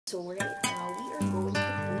So right now, we are going to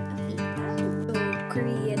put a fake tattoo. So,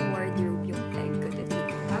 Korean wardrobe yung tag ko today.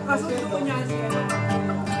 Kasundo ko niya siya.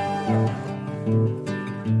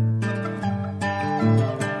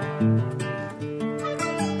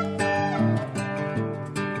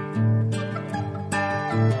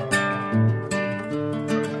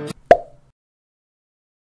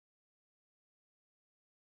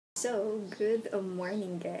 So, good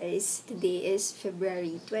morning guys. Today is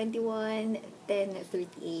February 21, 10:30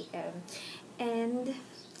 a.m. And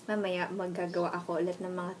mamaya magagawa ako ulit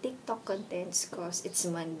ng mga TikTok contents cause it's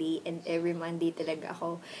Monday and every Monday talaga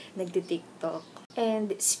ako nagti-TikTok.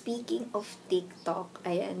 And speaking of TikTok,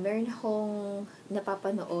 ayan, meron akong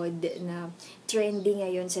napapanood na trending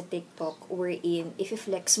ngayon sa TikTok wherein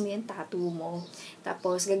if-flex mo yung tattoo mo,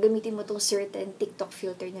 tapos gagamitin mo tong certain TikTok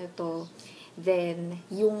filter na to, then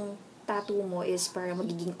yung tattoo mo is parang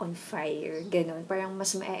magiging on fire, ganun. Parang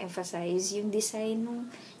mas ma-emphasize yung design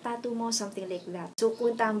ng tattoo mo, something like that. So,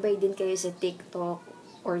 kung tambay din kayo sa TikTok,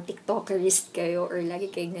 or TikTokerist kayo, or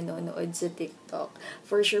lagi kayong nanonood sa TikTok,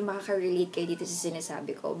 for sure makaka-relate kayo dito sa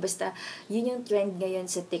sinasabi ko. Basta, yun yung trend ngayon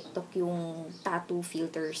sa TikTok, yung tattoo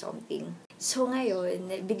filter or something. So ngayon,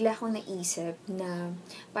 bigla akong naisip na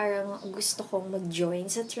parang gusto kong mag-join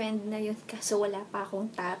sa trend na yun kasi wala pa akong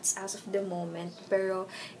tats as of the moment. Pero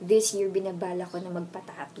this year, binabala ko na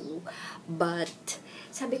magpa-tattoo. But,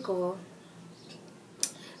 sabi ko,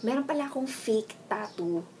 meron pala akong fake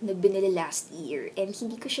tattoo na binili last year and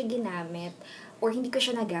hindi ko siya ginamit or hindi ko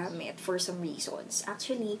siya nagamit for some reasons.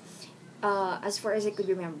 Actually, as far as I could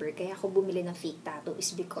remember, kaya ako bumili ng fake tattoo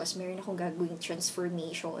is because meron akong gagawing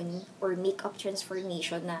transformation or makeup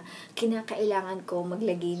transformation na kinakailangan ko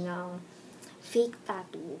maglagay ng fake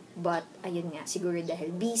tattoo. But, ayun nga, siguro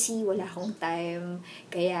dahil busy, wala akong time,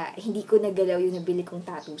 kaya hindi ko nagalaw yung nabili kong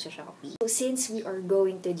tattoo sa Shopee. So, since we are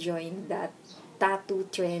going to join that tattoo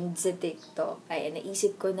trend sa TikTok, ay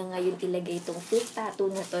naisip ko na ngayon ilagay itong fake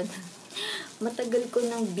tattoo na to na matagal ko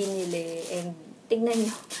nang binili and tignan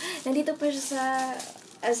nyo, nandito pa siya sa,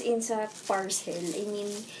 as in sa parcel. I mean,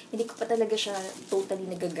 hindi ko pa talaga siya totally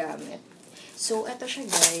nagagamit. So, eto siya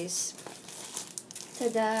guys.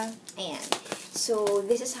 Tada! Ayan. So,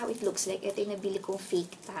 this is how it looks like. Ito yung nabili kong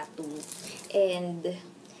fake tattoo. And,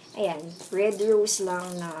 ayan, red rose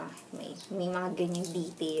lang na may mga ganyang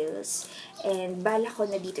details. And, bala ko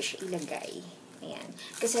na dito siya ilagay. Ayan.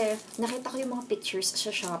 Kasi, nakita ko yung mga pictures sa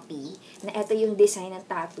Shopee na ito yung design ng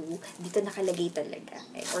tattoo. Dito nakalagay talaga.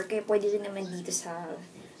 Or kaya pwede rin naman dito sa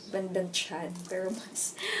bandang tiyan. Pero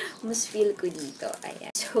mas feel ko dito. Ayan.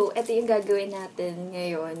 So, ito yung gagawin natin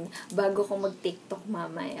ngayon bago ko mag-TikTok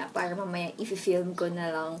mamaya. Para mamaya i-film ko na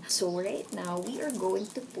lang. So, right now, we are going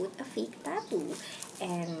to put a fake tattoo.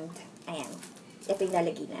 And, ayan. Ito yung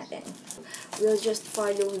lalagay natin. We'll just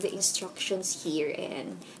follow the instructions here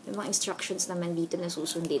and yung mga instructions naman dito na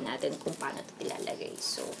susundin natin kung paano ito ilalagay.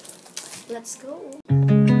 So, let's go!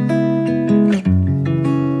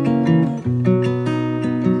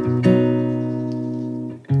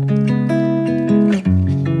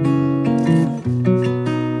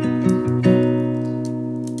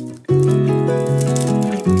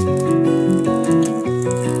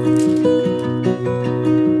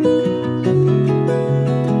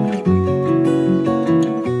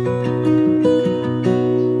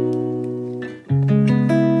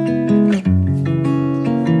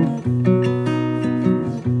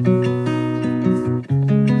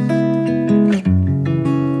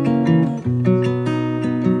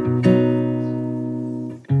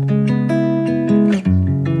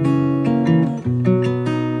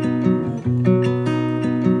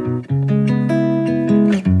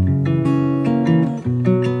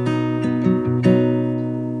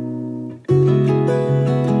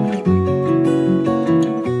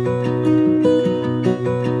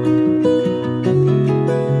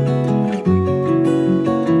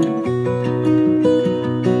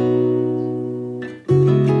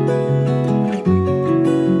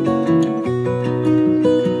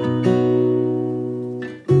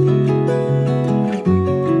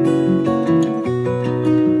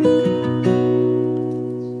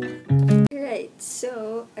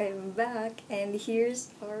 So, I'm back and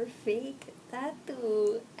here's our fake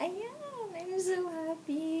tattoo. Ayan! I'm so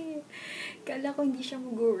happy! Kala ko hindi siya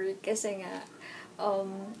mag-work kasi nga,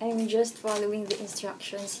 I'm just following the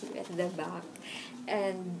instructions here at the back.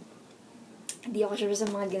 And, hindi ako sure sa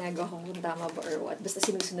mga ginagawa kung tama ba or what. Basta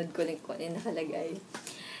sinusunod ko lang kung ano yung nakalagay.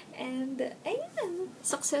 And, ayan!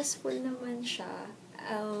 Successful naman siya.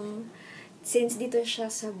 Since dito siya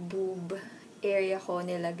sa boob area ko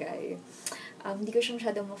nilagay, hindi ko siya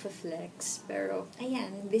masyadong ma-flex. Pero,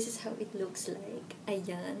 ayan, this is how it looks like.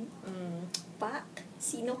 Ayan. Pak!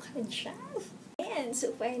 Sino ka dyan? Ayan, so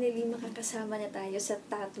finally makakasama na tayo sa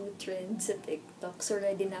tattoo trend sa TikTok. So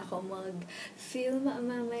ready na ako mag-film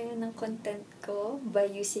mamaya ng content ko by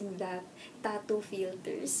using that tattoo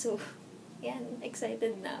filter. So, yan,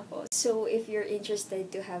 excited na ako. So, if you're interested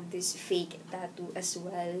to have this fake tattoo as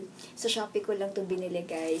well, sa Shopee ko lang to binili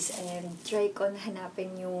guys. And try ko na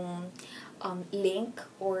hanapin yung link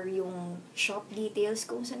or yung shop details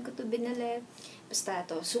kung saan ko to binili. Basta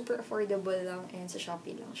to, super affordable lang and sa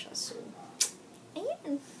Shopee lang siya. So,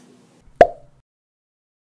 ayan.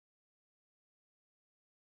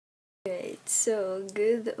 Right, so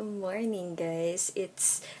good morning guys.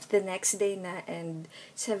 It's the next day na and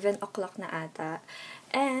 7 o'clock na ata.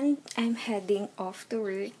 And I'm heading off to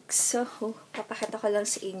work. So, papakita ko lang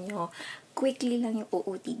sa inyo. Quickly lang yung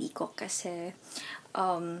OOTD ko kasi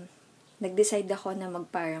nag-decide ako na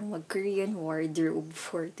mag-Korean wardrobe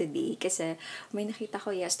for today. Kasi may nakita ko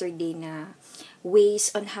yesterday na ways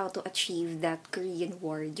on how to achieve that Korean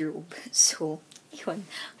wardrobe. So, yun.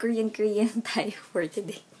 Korean tayo for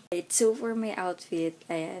today. Right, so for my outfit,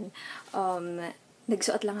 ayan,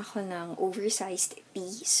 nagsuot lang ako ng oversized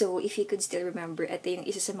tee. So, if you could still remember, ito yung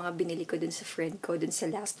isa sa mga binili ko dun sa friend ko, dun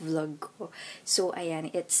sa last vlog ko. So,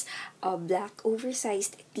 ayan, it's a black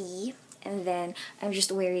oversized tee. And then, I'm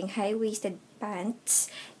just wearing high-waisted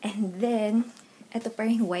pants. And then, ito pa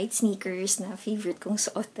rin white sneakers na favorite kong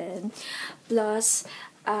suotin. Plus,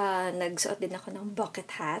 nagsuot din ako ng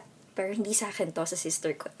bucket hat. Pero hindi sa akin to, sa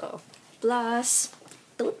sister ko to. Plus,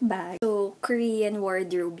 tote bag. So, Korean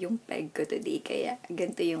wardrobe yung peg ko today. Kaya,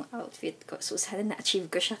 ganito yung outfit ko. So, sana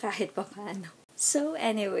na-achieve ko siya kahit pa paano. So,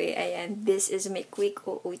 anyway, ayan. This is my quick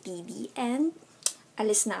OOTD. And,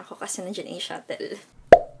 alis na ako kasi nandiyan yung shuttle.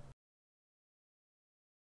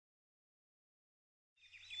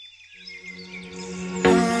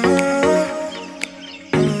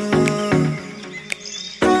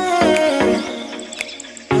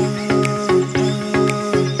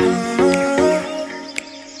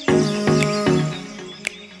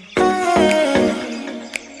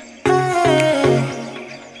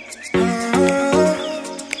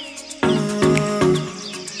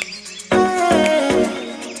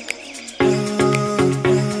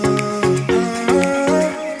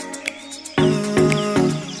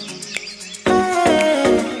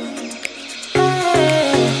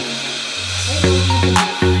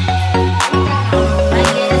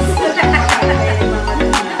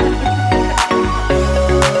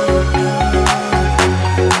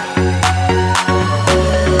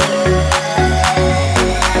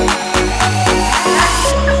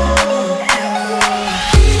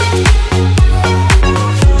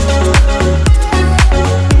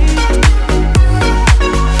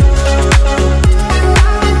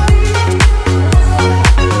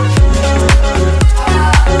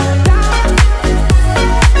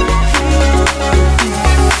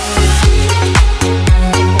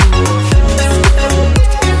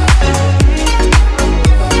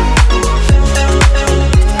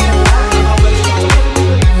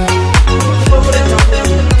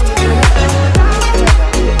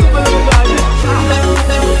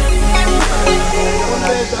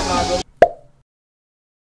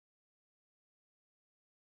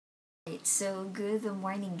 So, good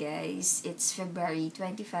morning guys. It's February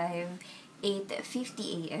 25,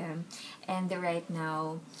 8:50 a.m. And right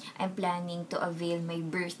now, I'm planning to avail my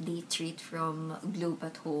birthday treat from Globe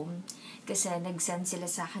at Home. Kasi nag-send sila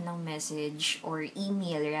sa akin ng message or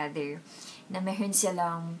email rather na meron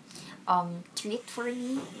silang treat for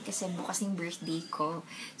me kasi bukas yung birthday ko.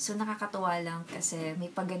 So, nakakatuwa lang kasi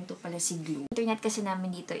may paganto pala si Globe. Internet kasi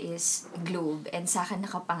namin dito is Globe and sa akin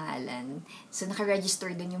nakapangalan. So,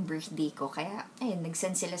 nakaregister dun yung birthday ko. Kaya, ayun,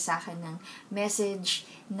 nag-send sila sa akin ng message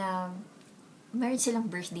na meron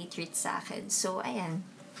silang birthday treat sa akin. So, ayan.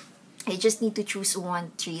 I just need to choose one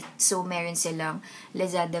treat. So, meron silang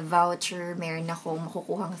Lazada voucher. Meron akong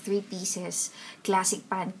makukuhang 3 pieces classic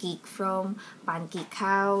pancake from Pancake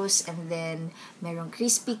House. And then, merong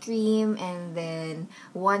Krispy Kreme. And then,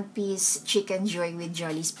 1 piece Chicken Joy with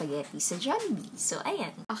Jolly Spaghetti sa Jollibee. So,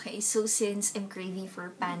 ayan. Okay, so since I'm craving for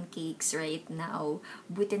pancakes right now,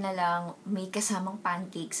 buti na lang may kasamang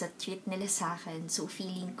pancakes sa treat nila sa akin. So,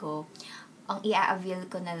 feeling ko, ang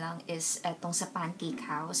i-avail ko na lang is etong sa Pancake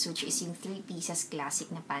House, which is yung 3 pieces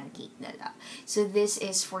classic na pancake nila. So, this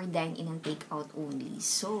is for dine-in and take-out only.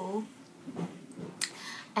 So,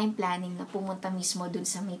 I'm planning na pumunta mismo dun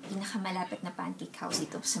sa may pinakamalapit na Pancake House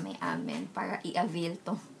dito sa may amin para i-avail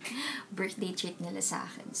tong birthday treat nila sa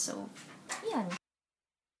akin. So, yan.